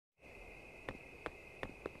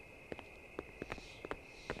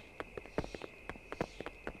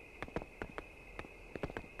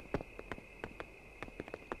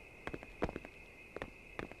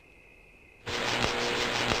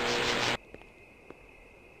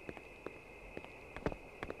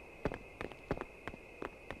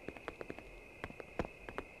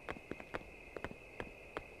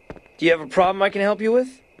Do you have a problem I can help you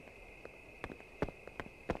with?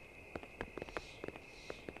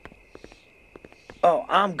 Oh,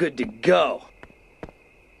 I'm good to go.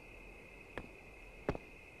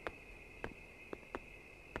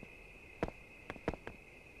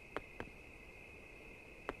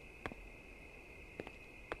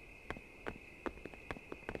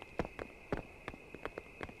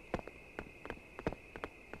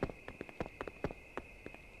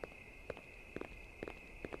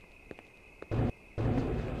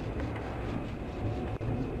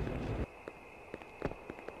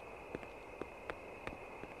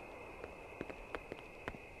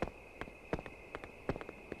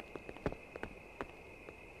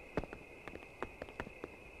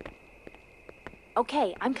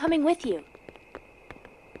 Okay, I'm coming with you.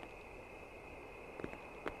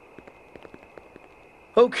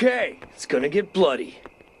 Okay, it's gonna get bloody.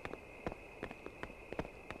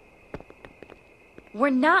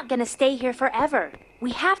 We're not gonna stay here forever.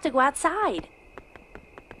 We have to go outside.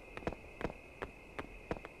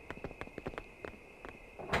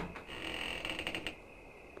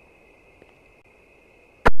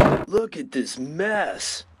 Look at this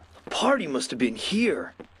mess. The party must have been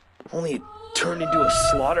here. Only it turned into a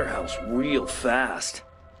slaughterhouse real fast.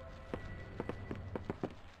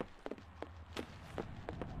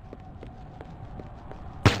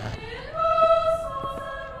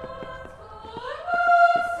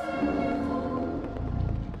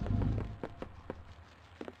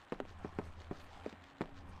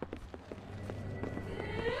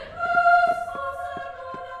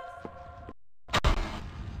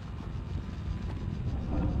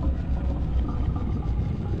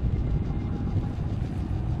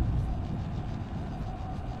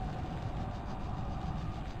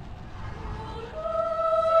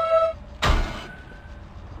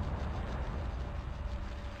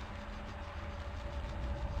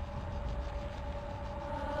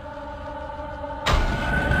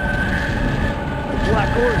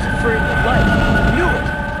 Black Ore's afraid of the light. I knew it!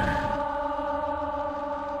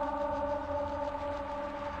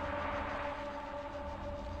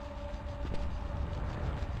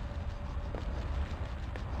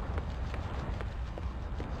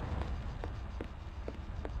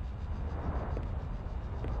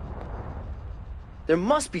 There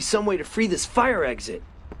must be some way to free this fire exit.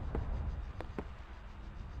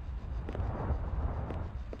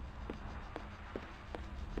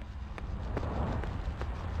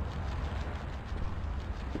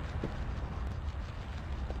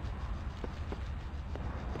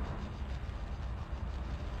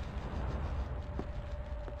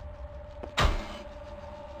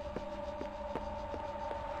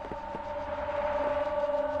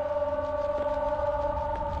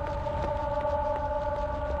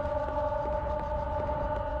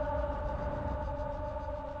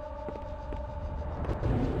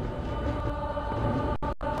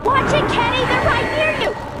 Watch it, Kenny! They're right near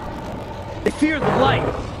you! They fear the light.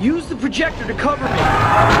 Use the projector to cover me.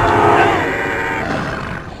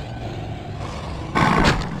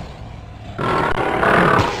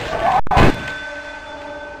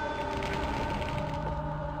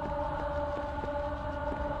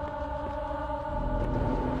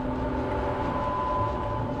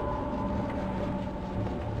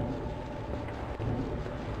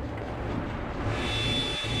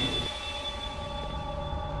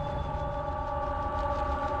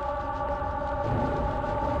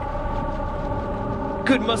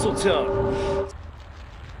 Good muscle tone.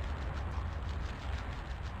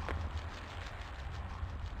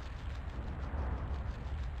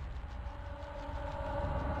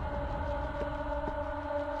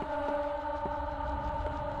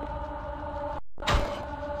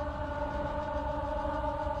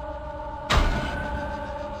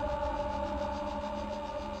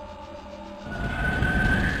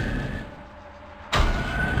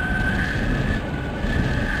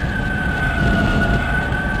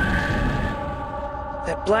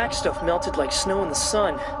 That black stuff melted like snow in the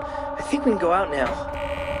sun. I think we can go out now.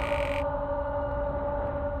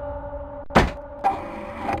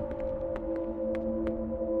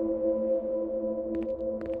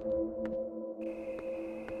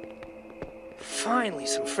 Finally,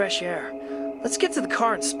 some fresh air. Let's get to the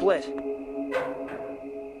car and split.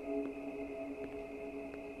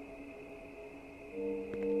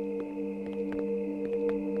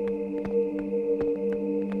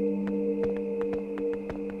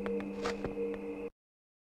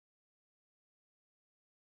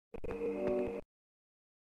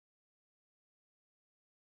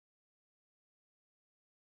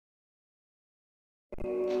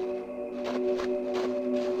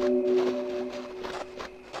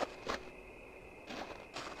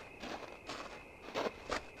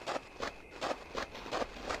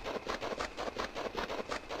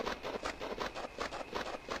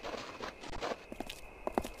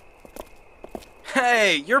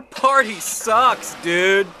 Hey, your party sucks,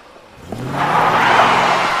 dude.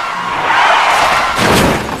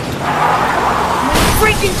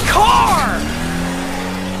 Freaking car!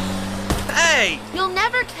 Hey! You'll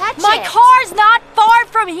never catch it. My car's not far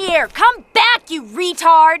from here. Come back, you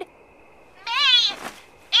retard. May!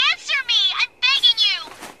 Answer me! I'm begging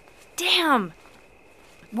you! Damn.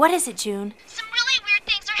 What is it, June? Some really weird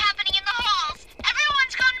things are happening in the halls.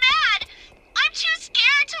 Everyone's gone mad. I'm too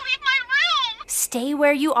scared to leave my room. Stay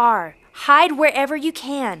where you are. Hide wherever you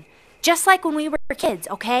can. Just like when we were kids,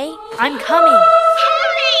 okay? I'm coming.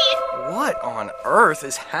 Hurry! What on earth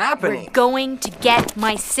is happening? We're going to get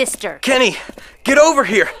my sister. Kenny, get over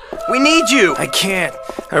here. We need you. I can't.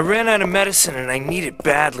 I ran out of medicine and I need it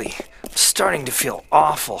badly. I'm starting to feel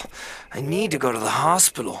awful. I need to go to the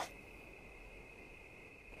hospital.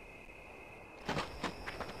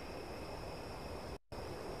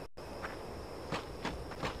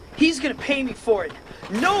 He's gonna pay me for it.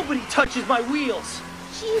 Nobody touches my wheels.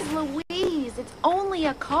 Jeez Louise, it's only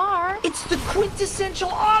a car. It's the quintessential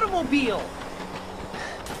automobile.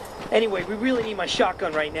 Anyway, we really need my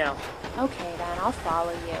shotgun right now. Okay then, I'll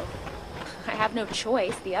follow you. I have no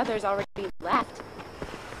choice, the others already left.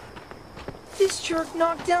 This jerk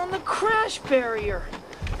knocked down the crash barrier.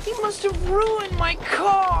 He must have ruined my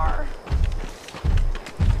car.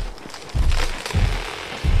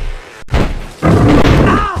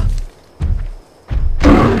 Ah!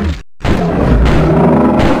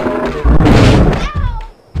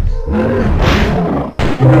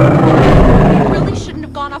 You really shouldn't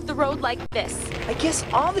have gone off the road like this. I guess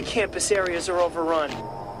all the campus areas are overrun.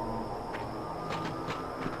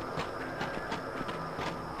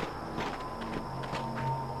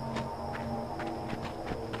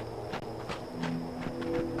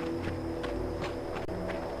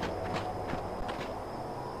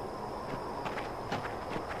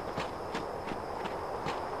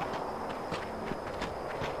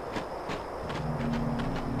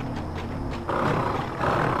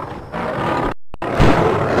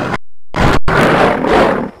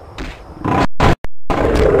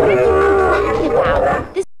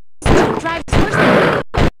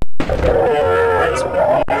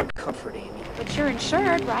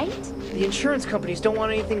 The insurance companies don't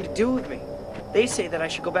want anything to do with me. They say that I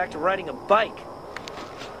should go back to riding a bike.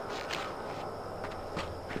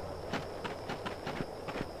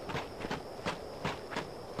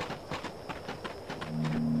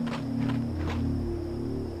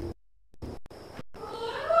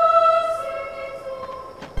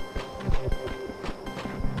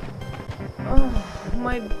 Oh,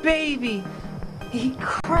 my baby! He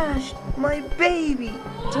crashed my baby!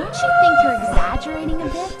 Don't you think you're exaggerating a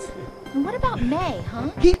bit? And what about May, huh?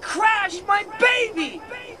 He crashed my baby!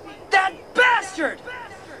 That bastard!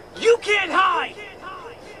 You can't hide!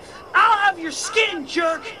 I'll have your skin,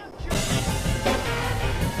 jerk!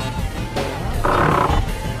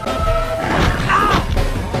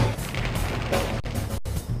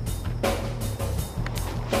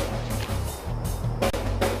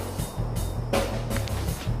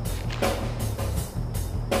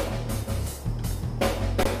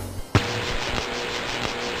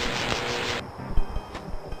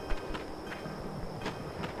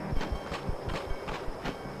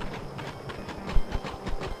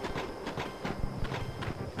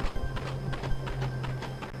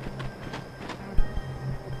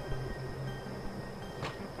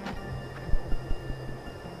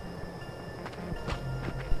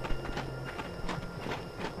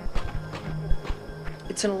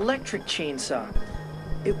 It's an electric chainsaw.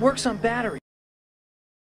 It works on batteries.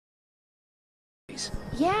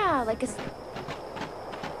 Yeah, like a...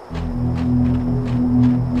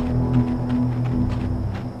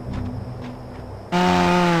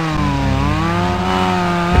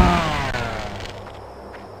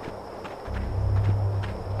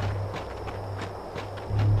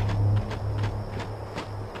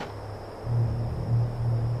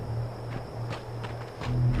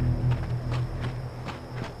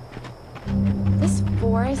 This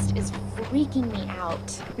forest is freaking me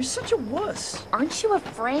out. You're such a wuss. Aren't you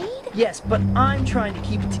afraid? Yes, but I'm trying to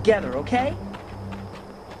keep it together, okay?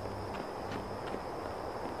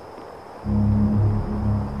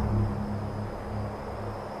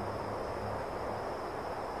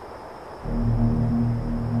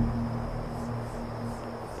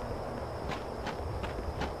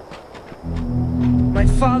 My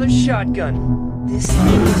father's shotgun. This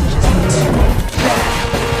thing is just too bad.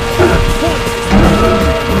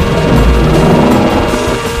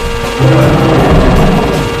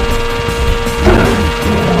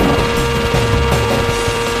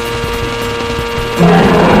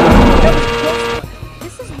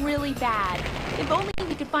 This is really bad. If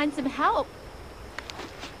find some help.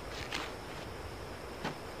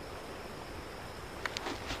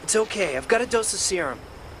 It's okay, I've got a dose of serum.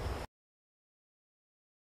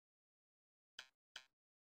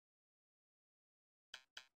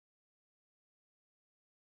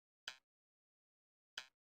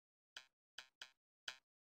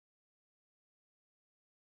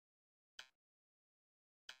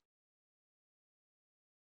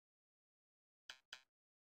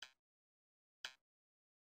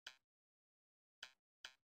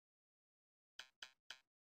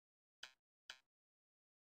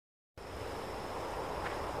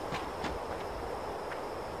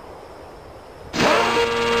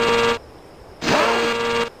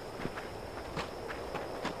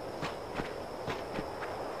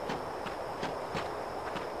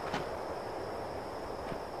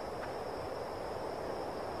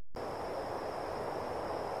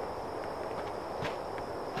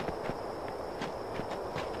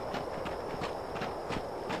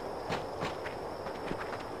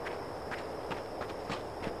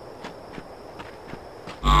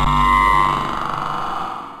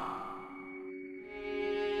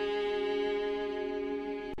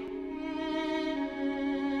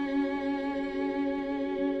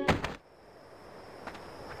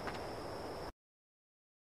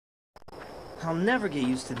 I'll never get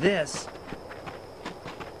used to this.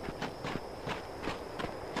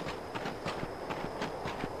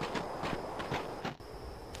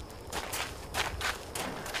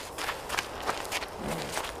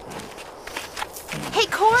 Hey,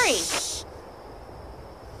 Corey!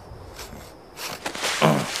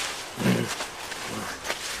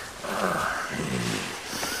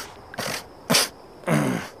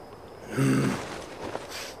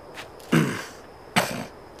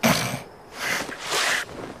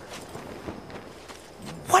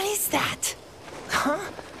 What is that? Huh?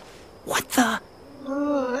 What the?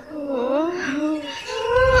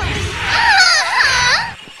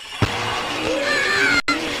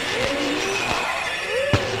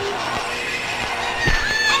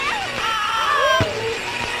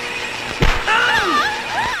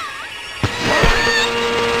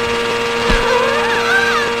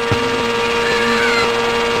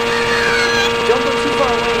 Don't go too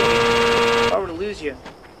far away. If I were to lose you,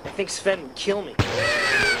 I think Sven would kill me.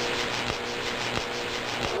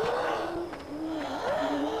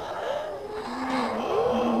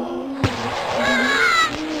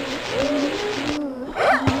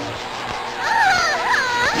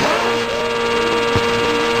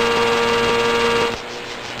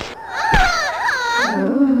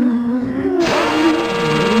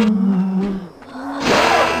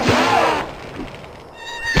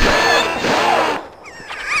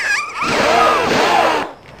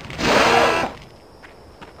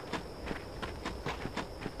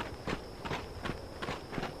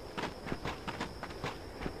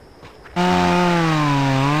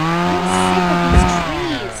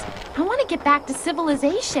 Back to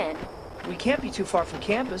civilization. We can't be too far from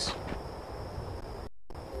campus.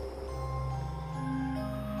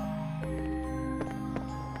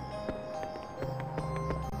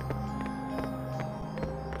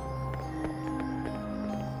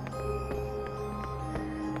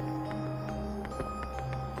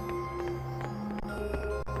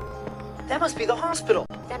 That must be the hospital.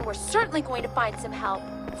 Then we're certainly going to find some help.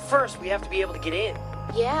 First, we have to be able to get in.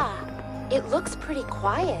 Yeah, it looks pretty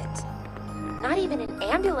quiet. Not even an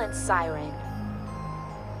ambulance siren.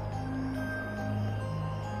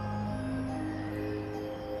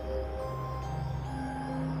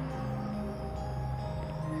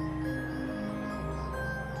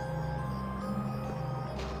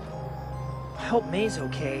 I hope May's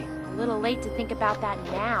okay. A little late to think about that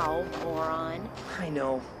now, moron. I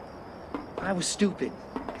know. I was stupid.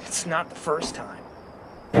 It's not the first time.